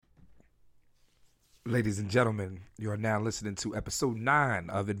Ladies and gentlemen, you are now listening to episode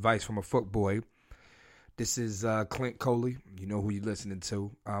 9 of Advice from a Fuck Boy. This is Clint Coley. You know who you're listening to.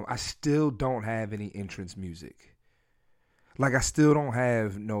 I still don't have any entrance music. Like, I still don't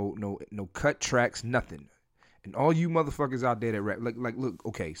have no cut tracks, nothing. And all you motherfuckers out there that rap, like, look,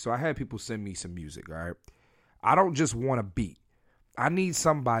 okay, so I had people send me some music, all right? I don't just want a beat. I need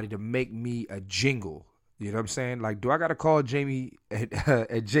somebody to make me a jingle. You know what I'm saying? Like, do I got to call Jamie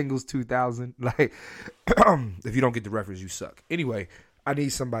at Jingles 2000? Like, if you don't get the reference, you suck. Anyway, I need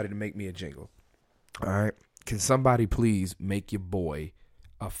somebody to make me a jingle. All right? Can somebody please make your boy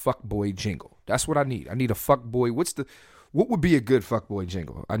a fuck boy jingle? That's what I need. I need a fuck boy. What would be a good fuck boy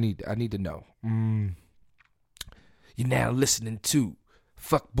jingle? I need to know. You're now listening to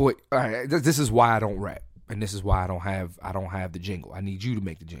Fuck Boy. All right, this is why I don't rap, and this is why I don't have the jingle. I need you to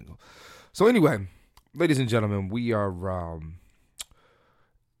make the jingle. So anyway, ladies and gentlemen, we are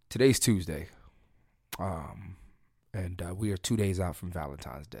today's Tuesday, and we are 2 days out from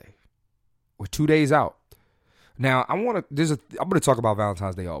Valentine's Day. We're 2 days out. Now I'm gonna talk about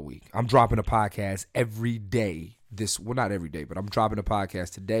Valentine's Day all week. I'm dropping a podcast every day. Not every day, but I'm dropping a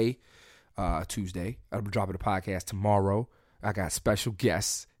podcast today, Tuesday. I'm dropping a podcast tomorrow. I got special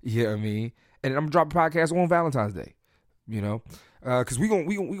guests. You know what I mean? And I'm dropping a podcast on Valentine's Day. You know, because we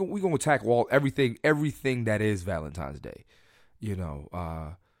gonna attack everything that is Valentine's Day. You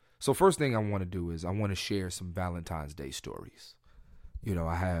know, so first thing I want to do is I want to share some Valentine's Day stories. You know,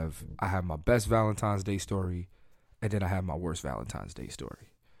 I have my best Valentine's Day story, and then I have my worst Valentine's Day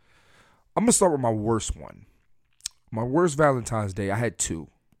story. I'm gonna start with my worst one. My worst Valentine's Day, I had two.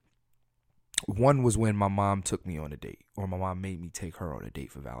 One was when my mom took me on a date, or my mom made me take her on a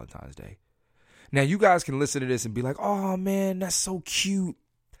date for Valentine's Day. Now, you guys can listen to this and be like, oh, man, that's so cute.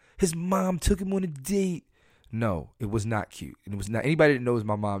 His mom took him on a date. No, it was not cute. And it was not. Anybody that knows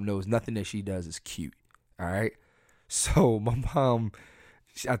my mom knows nothing that she does is cute. All right? So my mom,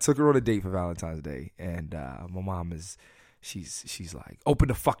 I took her on a date for Valentine's Day. And my mom she's like, open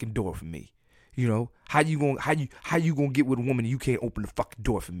the fucking door for me. You know, how you gonna get with a woman and you can't open the fucking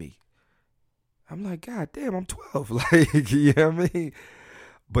door for me? I'm like, God damn, I'm 12. Like, you know what I mean?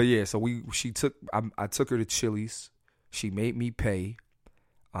 But yeah, so I took her to Chili's. She made me pay.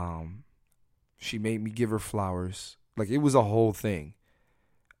 She made me give her flowers. Like, it was a whole thing.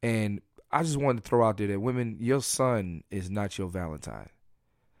 And I just wanted to throw out there that women, your son is not your Valentine.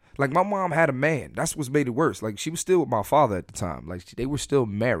 Like, my mom had a man. That's what's made it worse. Like, she was still with my father at the time. Like, they were still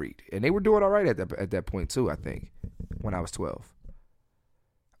married. And they were doing all right at that point, too, I think, when I was 12.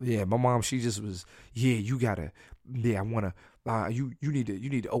 Yeah, my mom, she just was, you gotta, I wanna, you need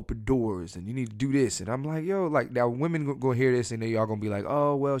to open doors and you need to do this. And I'm like, yo, like, now women gonna hear this and they all gonna be like,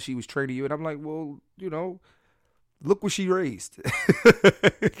 oh, well, she was training you. And I'm like, well, you know, look what she raised.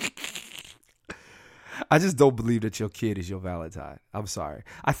 I just don't believe that your kid is your Valentine. I'm sorry.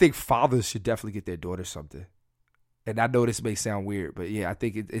 I think fathers should definitely get their daughter something. And I know this may sound weird, but yeah, I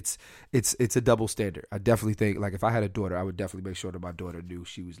think it's a double standard. I definitely think, like, if I had a daughter, I would definitely make sure that my daughter knew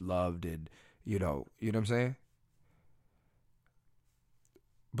she was loved and, you know what I'm saying?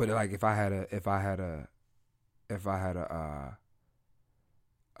 But like, if I had a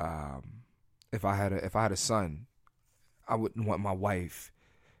son, I wouldn't want my wife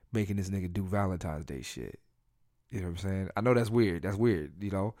making this nigga do Valentine's Day shit. You know what I'm saying? I know that's weird. That's weird, you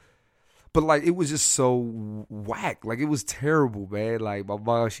know? But, like, it was just so whack. Like, it was terrible, man. Like, my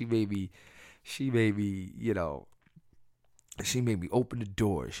mom, she made me, you know, she made me open the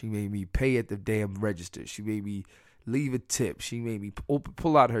door. She made me pay at the damn register. She made me leave a tip. She made me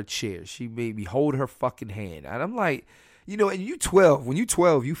pull out her chair. She made me hold her fucking hand. And I'm like, you know, and you 12. When you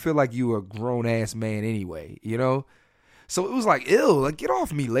 12, you feel like you a grown-ass man anyway, you know? So it was like, ew, like, get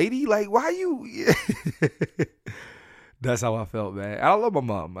off me, lady. Like, why you... That's how I felt, man. I love my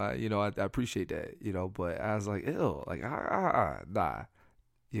mom. I appreciate that, you know, but I was like, ew, like, nah,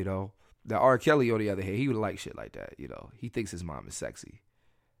 you know. Now, R. Kelly, on the other hand, he would like shit like that, you know. He thinks his mom is sexy.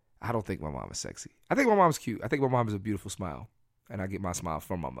 I don't think my mom is sexy. I think my mom's cute. I think my mom has a beautiful smile, and I get my smile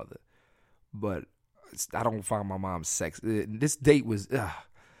from my mother. But I don't find my mom sexy. This date was,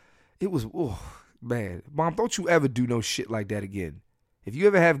 man. Mom, don't you ever do no shit like that again. If you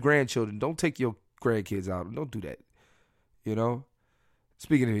ever have grandchildren, don't take your grandkids out. Don't do that. You know?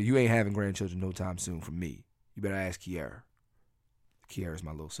 Speaking of it, you ain't having grandchildren no time soon from me. You better ask Kiara. Kiara's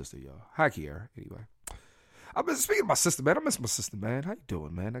my little sister, y'all. Hi, Kiara. Anyway. Speaking of my sister, man, I miss my sister, man. How you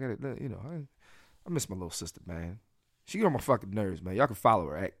doing, man? I miss my little sister, man. She get on my fucking nerves, man. Y'all can follow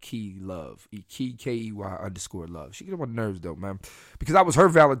her at Key Love. Key Key_love. She get on my nerves, though, man. Because I was her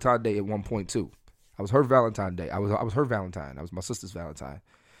Valentine Day at one point, too. I was her Valentine Day. I was her Valentine. I was my sister's Valentine.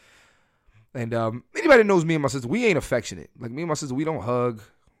 And anybody that knows me and my sister, we ain't affectionate. Like me and my sister, we don't hug.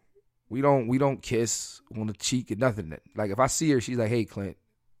 We don't kiss on the cheek and nothing. Like if I see her, she's like, "Hey, Clint,"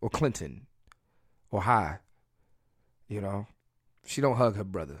 or Clinton, or "Hi." You know, she don't hug her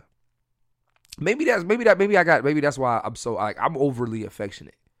brother. Maybe that's why I'm so like I'm overly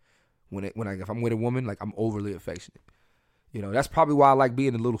affectionate. If I'm with a woman, like I'm overly affectionate. You know, that's probably why I like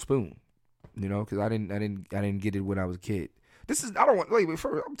being a little spoon. You know, because I didn't get it when I was a kid. This is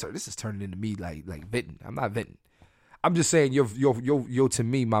this is turning into me like venting. I'm not venting. I'm just saying yo to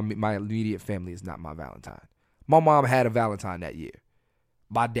me my immediate family is not my Valentine. My mom had a Valentine that year.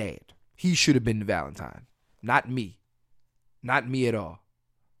 My dad, he should have been the Valentine, not me. Not me at all.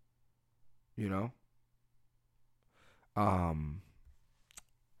 You know? And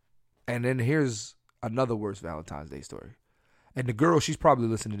then here's another worse Valentine's Day story. And the girl, she's probably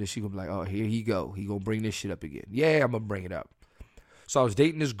listening to this. She gonna be like, "Oh, here he go. He gonna bring this shit up again." Yeah, I'm gonna bring it up. So I was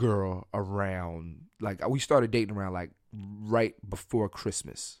dating this girl around, like, we started dating around, like, right before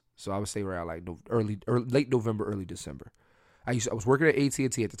Christmas. So I would say around, like, late November, early December. I was working at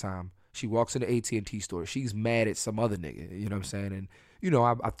AT&T at the time. She walks in the AT&T store. She's mad at some other nigga. You know what I'm saying? And, you know,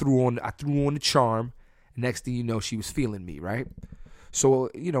 I threw on the charm. Next thing you know, she was feeling me, right? So,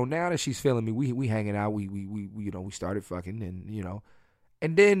 you know, now that she's feeling me, we hanging out. We you know, we started fucking and, you know.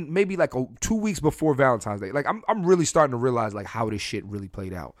 And then maybe like 2 weeks before Valentine's Day, like I'm really starting to realize like how this shit really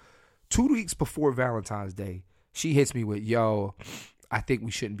played out. 2 weeks before Valentine's Day, she hits me with, "Yo, I think we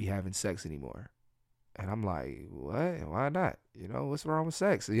shouldn't be having sex anymore." And I'm like, "What? Why not? You know, what's wrong with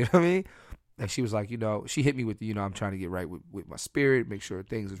sex?" You know what I mean? And she was like, you know, she hit me with, you know, "I'm trying to get right with my spirit, make sure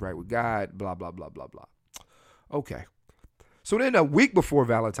things is right with God, blah, blah, blah, blah, blah." Okay. So then a week before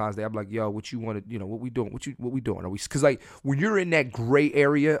Valentine's Day, I'm like, "Yo, what you want to, you know, what we doing? What we doing? Are we?" Because like when you're in that gray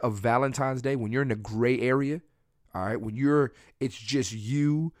area of Valentine's Day, when you're in the gray area, all right, it's just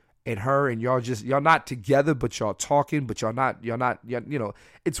you and her, and y'all not together, but y'all talking, but y'all not, you know,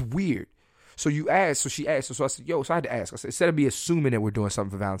 it's weird. So you asked, so she asked, so I said, "Yo," so I had to ask. I said, instead of me assuming that we're doing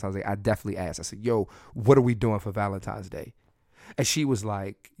something for Valentine's Day, I definitely asked. I said, "Yo, what are we doing for Valentine's Day?" And she was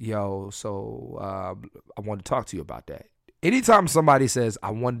like, "Yo, so I wanted to talk to you about that." Anytime somebody says, "I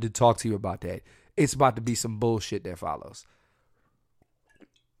wanted to talk to you about that," it's about to be some bullshit that follows.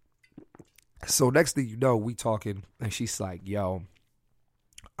 So next thing you know, we talking, and she's like, "Yo,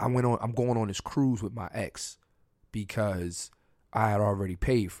 I'm going on this cruise with my ex because I had already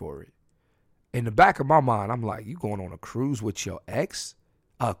paid for it." In the back of my mind, I'm like, "You going on a cruise with your ex?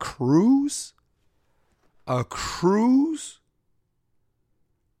 A cruise? A cruise?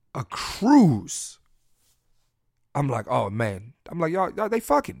 A cruise?" I'm like, "Oh, man." I'm like, y'all, they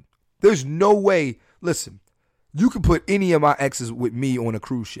fucking. There's no way. Listen, you can put any of my exes with me on a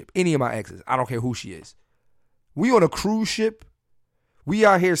cruise ship. Any of my exes. I don't care who she is. We on a cruise ship. We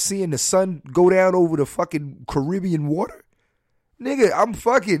out here seeing the sun go down over the fucking Caribbean water. Nigga, I'm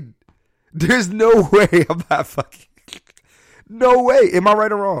fucking. There's no way I'm not fucking. No way. Am I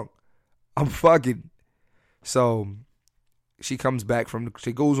right or wrong? I'm fucking. So she comes back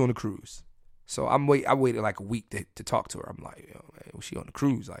she goes on the cruise. So I waited like a week to talk to her. I'm like, "Yo, man, was she on the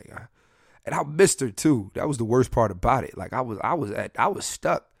cruise?" Like, and I missed her too. That was the worst part about it. Like I was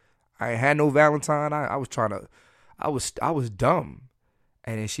stuck. I ain't had no Valentine. I was dumb.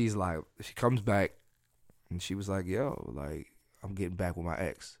 And then she comes back, and she was like, "Yo, like I'm getting back with my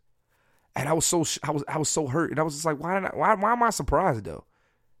ex." And I was so hurt. And I was just like, why am I surprised though?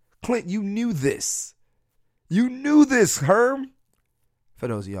 Clint, you knew this. You knew this, Herm. For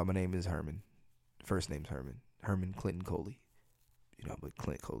those of y'all, my name is Herman. First name's Herman. Herman Clinton Coley. You know, but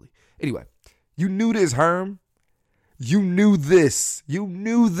Clint Coley. Anyway, you knew this, Herm. You knew this. You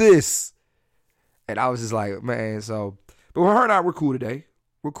knew this. And I was just like, man, so. But her and I, we're cool today.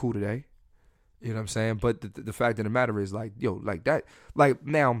 We're cool today. You know what I'm saying? But the fact of the matter is, like, yo, like that. Like,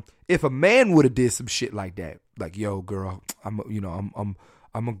 now, if a man would have did some shit like that, like, "Yo, girl, I'm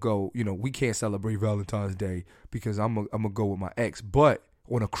gonna go, you know, we can't celebrate Valentine's Day because I'm gonna go with my ex, but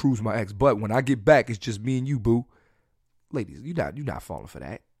on a cruise with my ex, but when I get back, it's just me and you, boo." Ladies, you're not falling for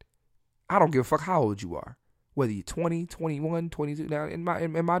that. I don't give a fuck how old you are. Whether you're 20, 21, 22. Now, in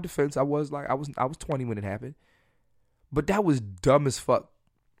my defense, I was 20 when it happened. But that was dumb as fuck.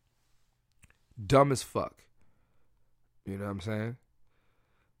 Dumb as fuck. You know what I'm saying?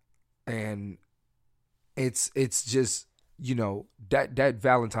 And it's just, you know, that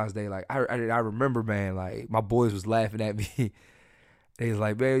Valentine's Day, like I remember, man, like my boys was laughing at me. They was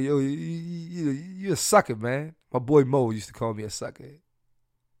like, "Man, yo, you a sucker, man." My boy Mo used to call me a sucker.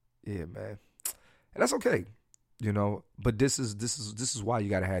 Yeah, man. And that's okay. You know, but this is why you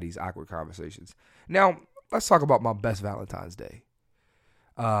gotta have these awkward conversations. Now, let's talk about my best Valentine's Day.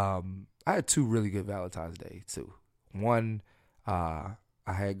 I had two really good Valentine's Day too. One, I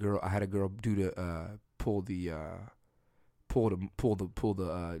had a girl do the pull the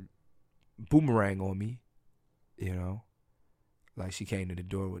boomerang on me. You know, like she came to the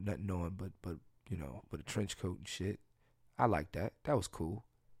door with nothing on, but with a trench coat and shit. I like that. That was cool.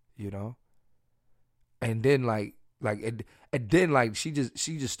 You know, and then and then she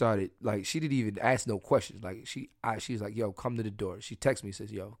just started, like, she didn't even ask no questions. Like she was like, yo, come to the door. She texted me,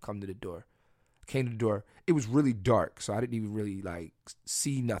 says, yo, come to the door. Came to the door. It was really dark, so I didn't even really like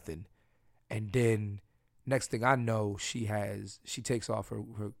see nothing. And then next thing I know, she takes off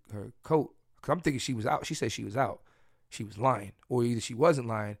her coat. Cause I'm thinking she was out. She said she was out. She was lying, or either she wasn't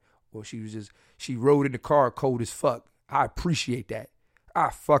lying, or she rode in the car cold as fuck. I appreciate that. I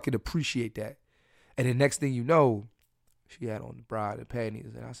fucking appreciate that. And the next thing you know, she had on the bra and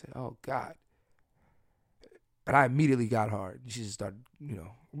panties, and I said, oh God. And I immediately got hard. She just started,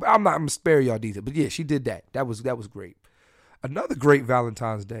 But I'm gonna spare y'all details. But yeah, she did that. That was great. Another great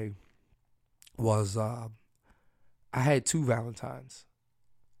Valentine's Day was I had two Valentines,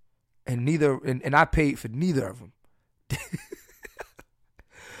 and I paid for neither of them.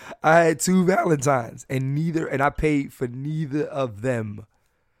 I had two Valentines, and I paid for neither of them.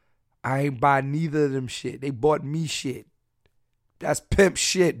 I ain't buy neither of them shit. They bought me shit. That's pimp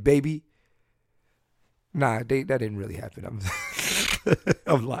shit, baby. Nah, that didn't really happen.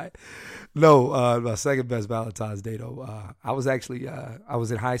 I'm lying. No, my second best Valentine's Day though. I was actually I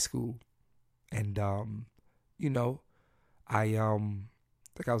was in high school, and I think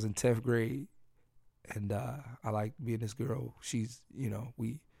I was in 10th grade, and I liked me and this girl. She's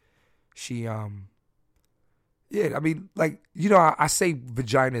yeah. I mean, I say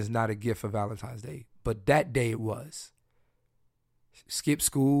vagina is not a gift for Valentine's Day, but that day it was. Skipped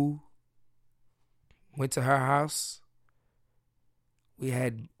school. Went to her house. We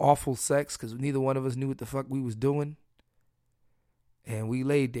had awful sex because neither one of us knew what the fuck we was doing. And we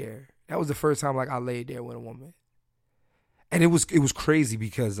laid there. That was the first time I laid there with a woman. And it was crazy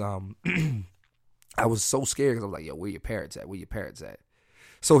because I was so scared because I was like, yo, where your parents at? Where your parents at?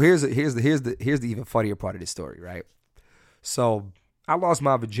 So here's the even funnier part of this story, right? So I lost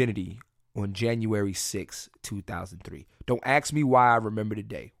my virginity on January 6, 2003. Don't ask me why I remember the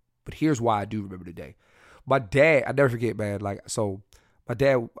day. But here's why I do remember the day. My dad, I never forget, man. My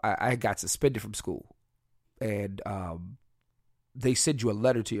dad, I got suspended from school, and they send you a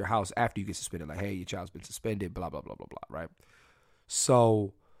letter to your house after you get suspended, like, hey, your child's been suspended, blah blah blah blah blah, right?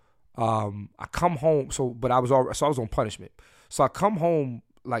 So, I come home. I was on punishment. So I come home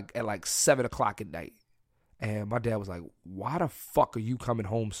at 7:00 at night, and my dad was like, "Why the fuck are you coming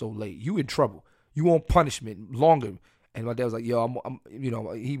home so late? You in trouble? You on punishment longer?" And my dad was like, yo,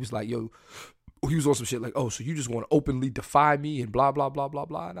 he was like, yo, he was on some shit like, oh, so you just want to openly defy me and blah, blah, blah, blah,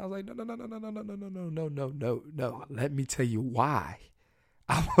 blah. And I was like, no. Let me tell you why.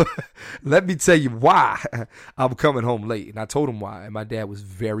 Let me tell you why I'm coming home late. And I told him why. And my dad was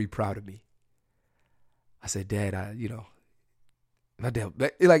very proud of me. I said, Dad, my dad,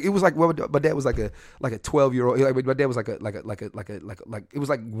 it was like, well, my dad was like a 12-year-old. My dad was like it was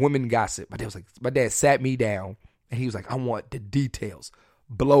like women gossip. My dad sat me down. And he was like, I want the details,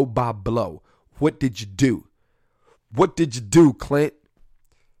 blow by blow. What did you do? What did you do, Clint?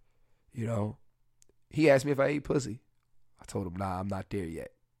 He asked me if I ate pussy. I told him, nah, I'm not there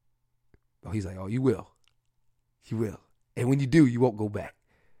yet. Oh, he's like, oh, you will. You will. And when you do, you won't go back.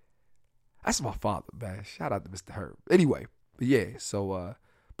 That's my father, man. Shout out to Mr. Herb. Anyway, so her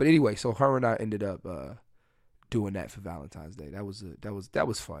and I ended up doing that for Valentine's Day. That was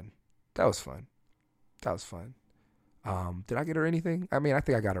fun. That was fun. Did I get her anything? I mean, I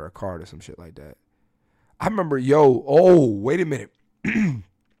think I got her a card or some shit like that. I remember, wait a minute. I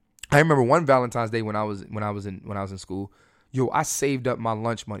remember one Valentine's Day when I was in school. I saved up my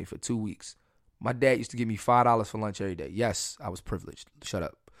lunch money for 2 weeks. My dad used to give me $5 for lunch every day. Yes, I was privileged. Shut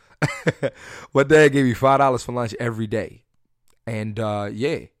up. My dad gave me $5 for lunch every day. And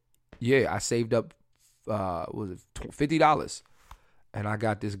I saved up $50. And I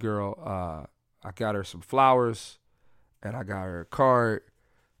got this girl, I got her some flowers. And I got her a card,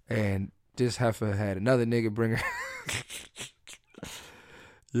 and this heifer had another nigga bring her.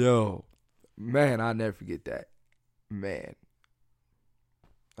 Yo, man, I'll never forget that. Man.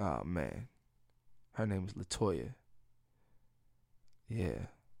 Oh, man. Her name was LaToya. Yeah.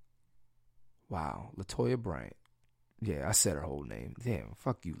 Wow. LaToya Bryant. Yeah, I said her whole name. Damn,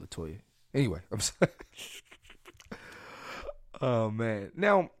 fuck you, LaToya. Anyway, I'm sorry. Oh, man.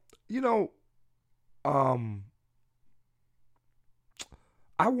 Now,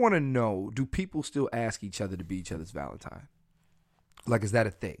 I want to know, do people still ask each other to be each other's Valentine? Like, is that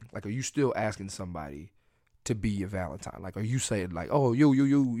a thing? Like, are you still asking somebody to be your Valentine? Like, are you saying like, oh, yo,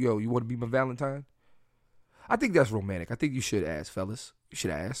 you want to be my Valentine? I think that's romantic. I think you should ask, fellas. You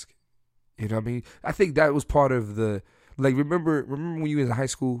should ask. You know what I mean? I think that was part of the, like, remember when you was in high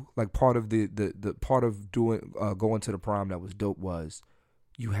school, like, part of the part of doing going to the prom that was dope was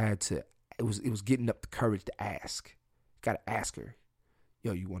you had to, it was getting up the courage to ask. You gotta ask her,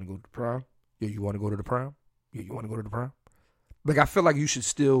 yo, you want to go to the prom? Yo, you want to go to the prom? Yo, you want to go to the prom? Like, I feel like you should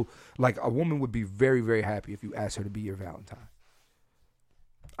still, like, a woman would be very, very happy if you asked her to be your Valentine.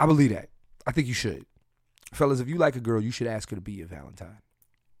 I believe that. I think you should. Fellas, if you like a girl, you should ask her to be your Valentine.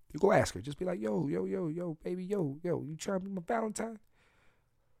 You go ask her. Just be like, yo, baby, yo, you trying to be my Valentine?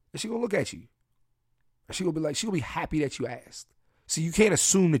 And she gonna look at you. And she gonna be happy that you asked. See, you can't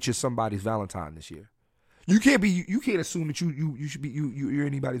assume that you're somebody's Valentine this year. You can't assume that you should be you're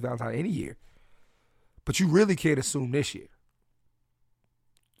anybody's Valentine any year. But you really can't assume this year.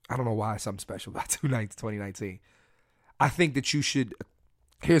 I don't know why it's something special about 2019. I think that you should,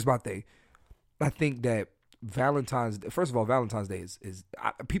 here's my thing. I think that first of all, Valentine's Day is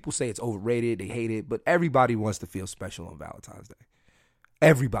people say it's overrated, they hate it, but everybody wants to feel special on Valentine's Day.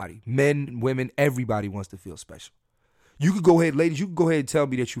 Everybody, men, women, everybody wants to feel special. You could go ahead, ladies, you can go ahead and tell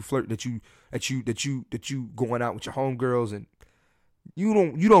me that you flirt, that you going out with your homegirls, and you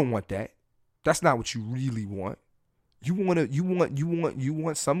don't want that. That's not what you really want. You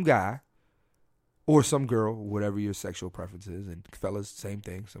want some guy or some girl, whatever your sexual preference is, and fellas, same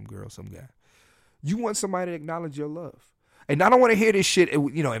thing, some girl, some guy. You want somebody to acknowledge your love. And I don't want to hear this shit,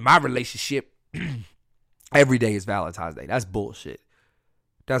 in my relationship, every day is Valentine's Day. That's bullshit.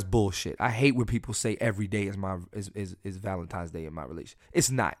 That's bullshit. I hate when people say every day is Valentine's Day in my relationship. It's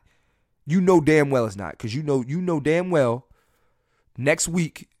not. You know damn well it's not, because you know damn well next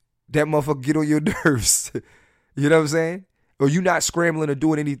week that motherfucker get on your nerves. You know what I'm saying? Or you not scrambling or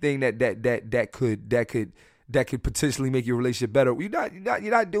doing anything that could potentially make your relationship better. You're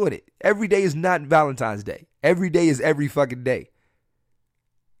not doing it. Every day is not Valentine's Day. Every day is every fucking day.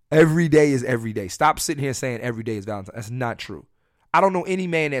 Every day is every day. Stop sitting here saying every day is Valentine's. That's not true. I don't know any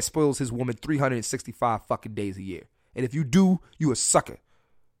man that spoils his woman 365 fucking days a year. And if you do, you a sucker.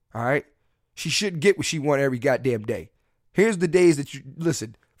 All right? She shouldn't get what she want every goddamn day. Here's the days that you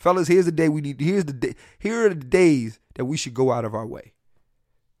listen, fellas, here's the day we need. Here are the days that we should go out of our way.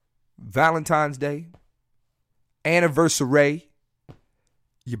 Valentine's Day, anniversary,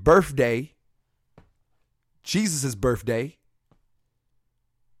 your birthday, Jesus' birthday,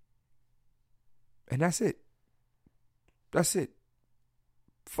 and that's it. That's it.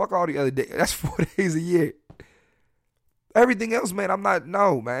 Fuck all the other days. That's 4 days a year. Everything else, man,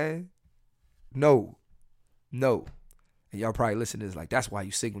 man. No. And y'all probably listen to this like, that's why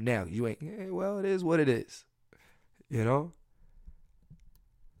you single now. You ain't, well, it is what it is. You know?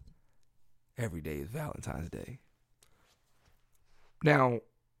 Every day is Valentine's Day. Now,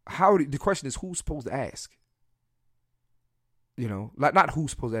 the question is, who's supposed to ask? You know, like, not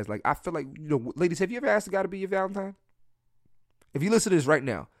who's supposed to ask. Like, I feel like, ladies, have you ever asked a guy to be your Valentine? If you listen to this right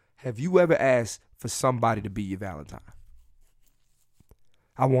now, have you ever asked for somebody to be your Valentine?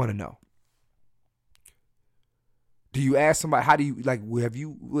 I want to know. Do you ask somebody, how do you, like, have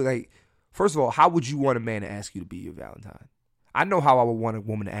you, like, first of all, how would you want a man to ask you to be your Valentine? I know how I would want a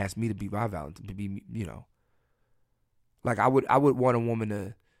woman to ask me to be my Valentine, to be, like, I would want a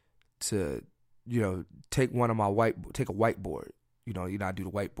woman to take a whiteboard, I do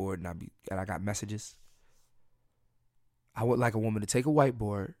the whiteboard and I got messages. I would like a woman to take a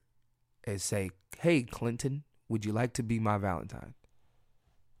whiteboard and say, hey, Clinton, would you like to be my Valentine?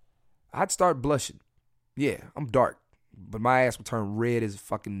 I'd start blushing. Yeah, I'm dark, but my ass would turn red as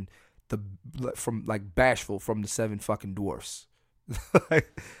fucking from like Bashful from the 7 fucking dwarfs.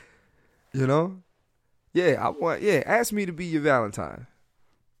 Yeah, ask me to be your Valentine.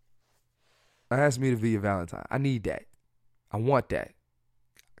 Ask me to be your Valentine. I need that. I want that.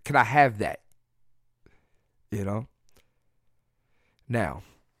 Can I have that? Now,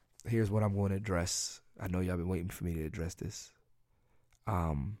 here's what I'm going to address. I know y'all been waiting for me to address this.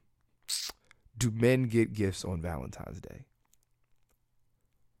 Do men get gifts on Valentine's Day?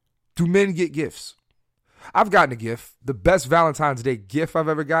 Do men get gifts? I've gotten a gift. The best Valentine's Day gift I've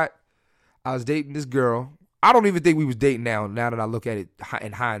ever got. I was dating this girl. I don't even think we was dating now that I look at it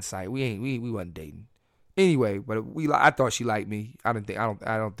in hindsight. We wasn't dating. Anyway, but I thought she liked me. I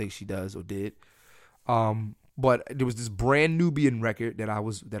don't think she does or did. But there was this brand Nubian record that I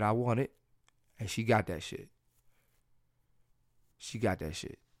wanted, and she got that shit.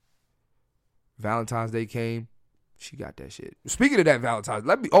 Valentine's Day came. She got that shit. Speaking of that Valentine's,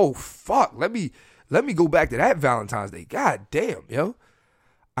 let me go back to that Valentine's Day. God damn, yo.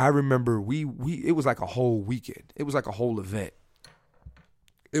 I remember it was like a whole weekend. It was like a whole event.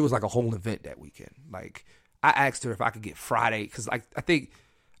 It was like a whole event that weekend. Like, I asked her if I could get Friday, because I think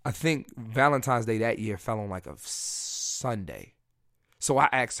Valentine's Day that year fell on like a Sunday. So I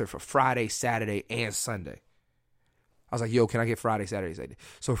asked her for Friday, Saturday, and Sunday. I was like, yo, can I get Friday, Saturday, Sunday?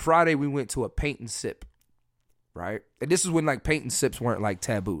 So Friday we went to a paint and sip, right? And this is when like paint and sips weren't like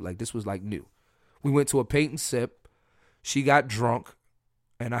taboo. Like, this was like new. We went to a paint and sip. She got drunk,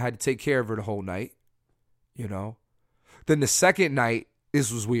 and I had to take care of her the whole night, you know? Then the second night,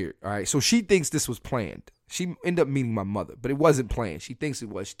 this was weird, all right? So she thinks this was planned. She ended up meeting my mother, but it wasn't planned. She thinks it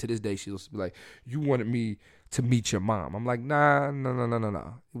was. To this day, she'll be like, you wanted me to meet your mom. I'm like, nah.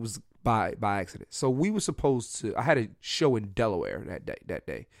 It was by accident. So we were supposed to, I had a show in Delaware that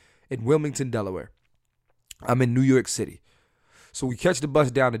day, in Wilmington, Delaware. I'm in New York City. So we catch the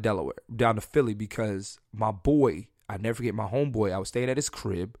bus down to Philly, because my boy, I never forget, my homeboy, I was staying at his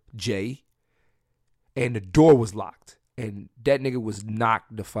crib, Jay, and the door was locked. And that nigga was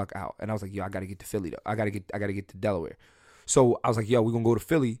knocked the fuck out. And I was like, yo, I got to get to Philly, though. I got to get to Delaware. So I was like, yo, we're going to go to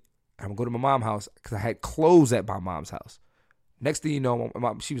Philly. I'm going to go to my mom's house, because I had clothes at my mom's house. Next thing you know,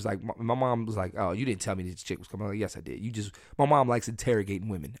 she was like, my mom was like, oh, you didn't tell me this chick was coming. I'm like, yes, I did. My mom likes interrogating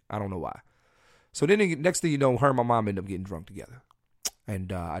women. I don't know why. So then next thing you know, her and my mom end up getting drunk together.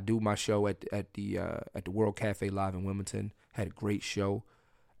 And I do my show at the World Cafe Live in Wilmington. Had a great show.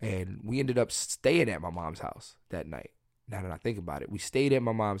 And we ended up staying at my mom's house that night. Now that I think about it, we stayed at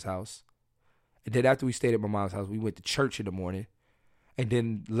my mom's house. And then after we stayed at my mom's house, we went to church in the morning. And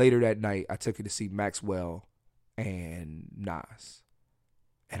then later that night, I took her to see Maxwell and Nas.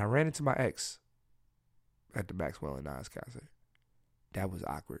 And I ran into my ex at the Maxwell and Nas concert. That was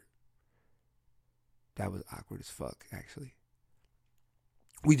awkward. That was awkward as fuck, actually.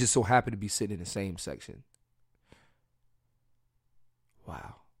 We just so happened to be sitting in the same section.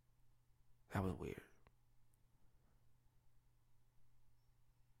 Wow. That was weird.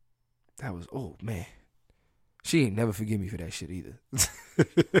 That was, oh, man. She ain't never forgive me for that shit either.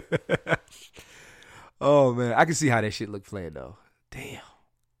 Oh, man. I can see how that shit looked planned, though. Damn.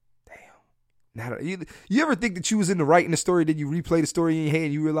 Now, you ever think that you was in the right in the story, then you replay the story in your head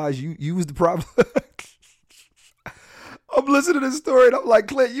and you realize you was the problem? I'm listening to the story and I'm like,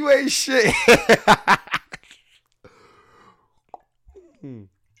 Clint, you ain't shit.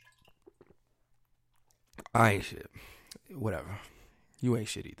 I ain't shit. Whatever. You ain't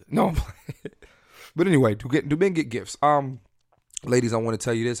shit either. No, I'm playing. But anyway, do men get gifts? Ladies, I want to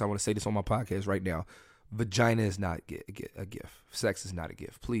tell you this. I want to say this on my podcast right now. Vagina is not a gift. Sex is not a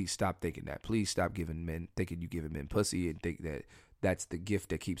gift. Please stop thinking that. Please stop thinking you giving men pussy and think that that's the gift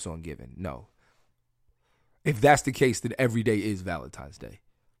that keeps on giving. No. If that's the case, then every day is Valentine's Day.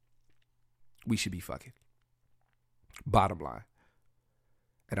 We should be fucking. Bottom line.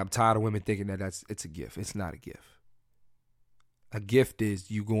 And I'm tired of women thinking that it's a gift. It's not a gift. A gift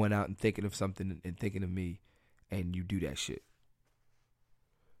is you going out and thinking of something and thinking of me, and you do that shit.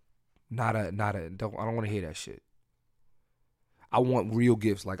 I don't want to hear that shit. I want real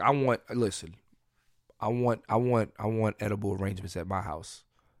gifts. Like I want edible arrangements at my house.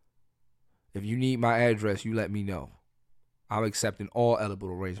 If you need my address, you let me know. I'm accepting all edible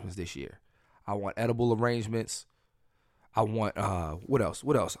arrangements this year. I want edible arrangements. I want what else?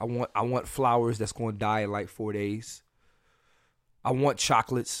 I want flowers that's going to die in like 4 days. I want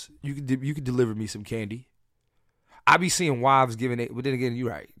chocolates. You can deliver me some candy. I be seeing wives giving it, but then again,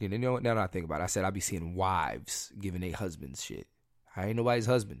 you're right. You know what? Now that I think about it, I said I be seeing wives giving their husbands shit. I ain't nobody's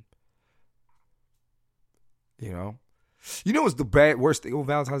husband. You know what's the worst thing on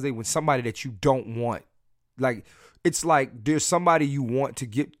Valentine's Day? When somebody that you don't want, like, it's like there's somebody you want to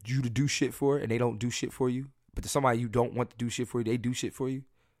get you to do shit for, and they don't do shit for you. But there's somebody you don't want to do shit for you, they do shit for you.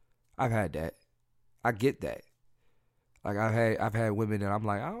 I've had that. I get that. Like I've had women that I'm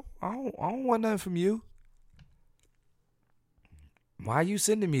like, I don't want nothing from you. Why are you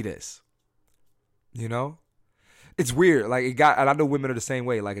sending me this? You know? It's weird. Like and I know women are the same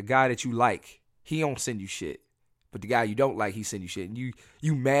way. Like a guy that you like, he don't send you shit. But the guy you don't like, he send you shit. And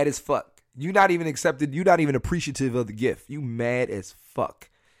you mad as fuck. You not even accepted, you not even appreciative of the gift. You mad as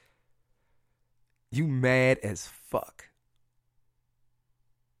fuck. You mad as fuck.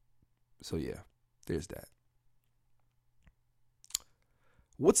 So yeah, there's that.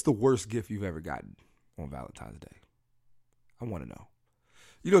 What's the worst gift you've ever gotten on Valentine's Day? I want to know.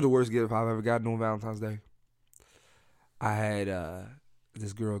 You know the worst gift I've ever gotten on Valentine's Day? I had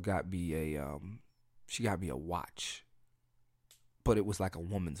this girl got me she got me a watch, but it was like a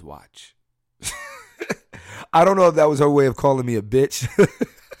woman's watch. I don't know if that was her way of calling me a bitch.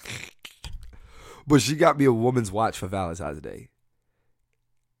 But she got me a woman's watch for Valentine's Day.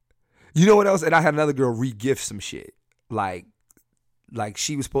 You know what else? And I had another girl re-gift some shit. Like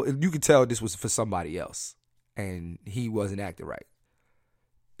she was supposed, you could tell this was for somebody else. And he wasn't acting right.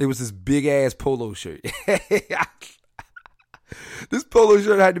 It was this big ass polo shirt. This polo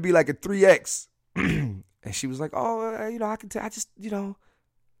shirt had to be like a 3X. And she was like, oh, I can tell. I just, you know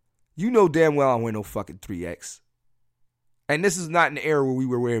damn well I don't wear no fucking 3X. And this is not an era where we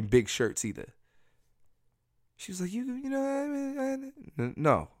were wearing big shirts either. She was like,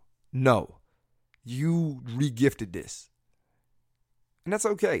 no. You re-gifted this. And that's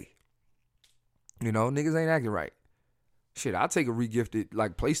okay. Niggas ain't acting right. Shit, I'll take a re-gifted,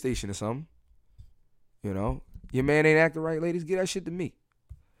 like, PlayStation or something. Your man ain't acting right, ladies, get that shit to me.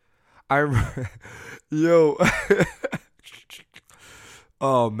 I remember,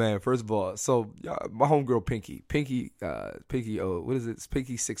 oh, man, first of all, so my homegirl Pinky, what is it? It's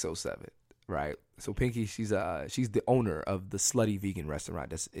Pinky 607, right? So Pinky, she's the owner of the Slutty Vegan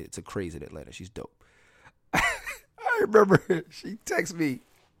restaurant. It's a craze in Atlanta. She's dope. I remember she texted me,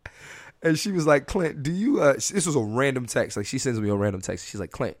 and she was like, Clint, do you, this was a random text. Like, she sends me a random text. She's like,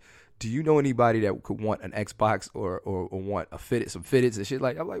 Clint, do you know anybody that could want an Xbox or want some fitteds and shit?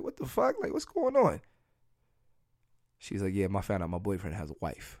 Like, I'm like, what the fuck? Like, what's going on? She's like, yeah, I found out my boyfriend has a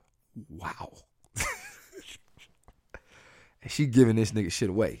wife. Wow. And she giving this nigga shit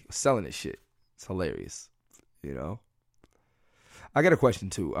away, selling this shit. It's hilarious, I got a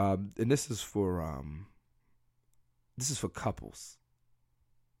question too, and this is for couples.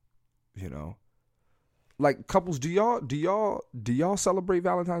 Like couples, do y'all celebrate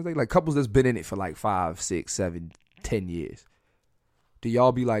Valentine's Day? Like couples that's been in it for like 5, 6, 7, 10 years. Do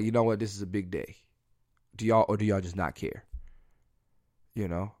y'all be like, you know what, this is a big day? Do y'all just not care?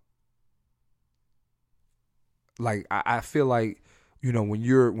 Like I feel like, when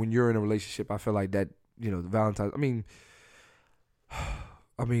you're in a relationship, I feel like that, the Valentine's, I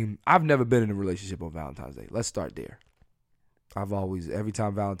mean, I've never been in a relationship on Valentine's Day. Let's start there. Every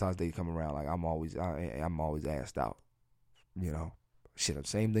time Valentine's Day come around, like I'm always asked out, shit,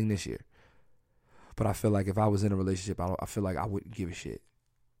 same thing this year. But I feel like if I was in a relationship, I feel like I wouldn't give a shit.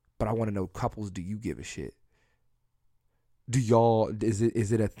 But I want to know, couples, do you give a shit? Do y'all, is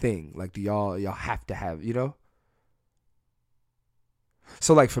it a thing? Like, do y'all have to have,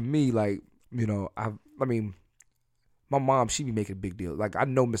 So like for me, like, I mean, my mom, she be making a big deal. Like I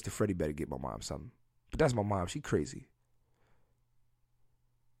know Mr. Freddie better get my mom something. But that's my mom, she crazy.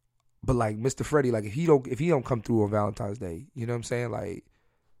 But like Mr. Freddie, like if he don't come through on Valentine's Day, you know what I'm saying? Like,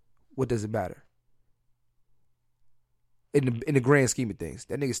 what does it matter? In the grand scheme of things,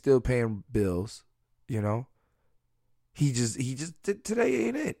 that nigga still paying bills, He just today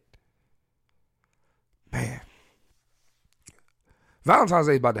ain't it. Man. Valentine's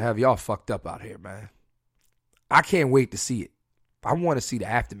Day is about to have y'all fucked up out here, man. I can't wait to see it. I want to see the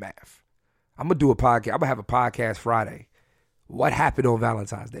aftermath. I'm going to do a podcast. I'm going to have a podcast Friday. What happened on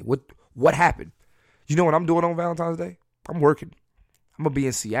Valentine's Day? What happened? You know what I'm doing on Valentine's Day? I'm working. I'm going to be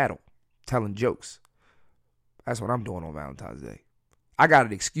in Seattle telling jokes. That's what I'm doing on Valentine's Day. I got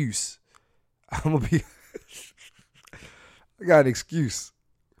an excuse. I got an excuse.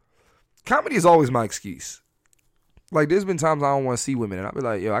 Comedy is always my excuse. Like, there's been times I don't want to see women, and I'll be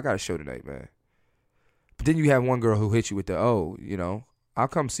like, yo, I got a show tonight, man. But then you have one girl who hits you with the, I'll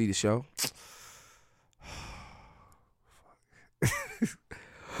come see the show.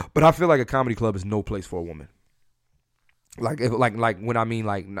 But I feel like a comedy club is no place for a woman. Like when I mean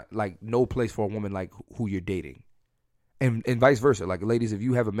like no place for a woman like who you're dating, and vice versa. Like ladies, if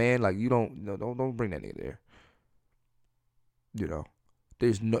you have a man, like you don't bring that nigga there.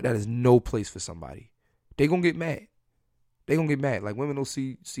 That is no place for somebody. They gonna get mad. Like women don't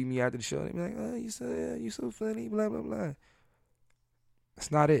see me after the show. They be like, oh, you so funny, blah blah blah.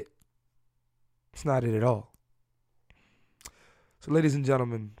 That's not it. It's not it at all. So, ladies and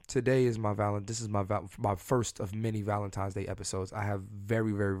gentlemen, today is this is my first of many Valentine's Day episodes. I have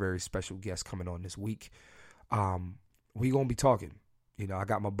very, very, very special guests coming on this week. We gonna be talking. I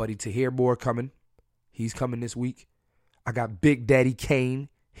got my buddy Tahir Moore coming. He's coming this week. I got Big Daddy Kane.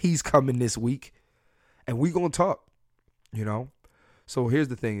 He's coming this week, and we gonna talk. So here's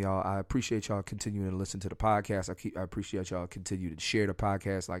the thing, y'all. I appreciate y'all continuing to listen to the podcast. I appreciate y'all continue to share the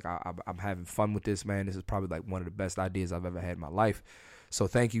podcast. Like I'm having fun with this, man. This is probably like one of the best ideas I've ever had in my life. So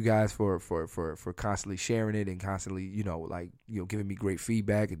thank you guys for constantly sharing it and constantly, giving me great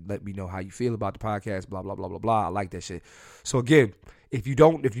feedback and let me know how you feel about the podcast. Blah blah blah blah blah. I like that shit. So again, if you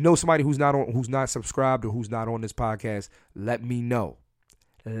know somebody who's not subscribed or who's not on this podcast, let me know.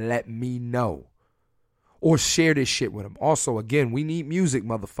 Let me know. or share this shit with them. Also, again, we need music,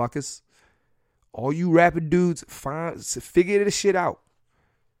 motherfuckers. All you rapping dudes, figure this shit out.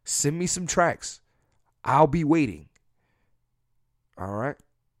 Send me some tracks. I'll be waiting. All right?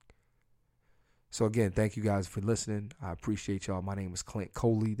 So again, thank you guys for listening. I appreciate y'all. My name is Clint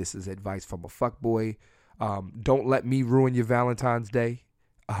Coley. This is advice from a fuckboy. Don't let me ruin your Valentine's Day.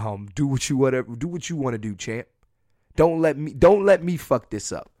 Do what you want to do, champ. Don't let me fuck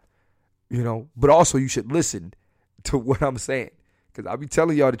this up. You know, but also you should listen to what I'm saying, because I'll be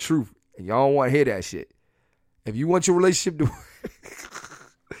telling y'all the truth and y'all don't want to hear that shit. If you want your relationship to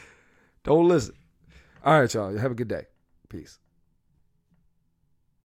don't listen. All right, y'all. Have a good day. Peace.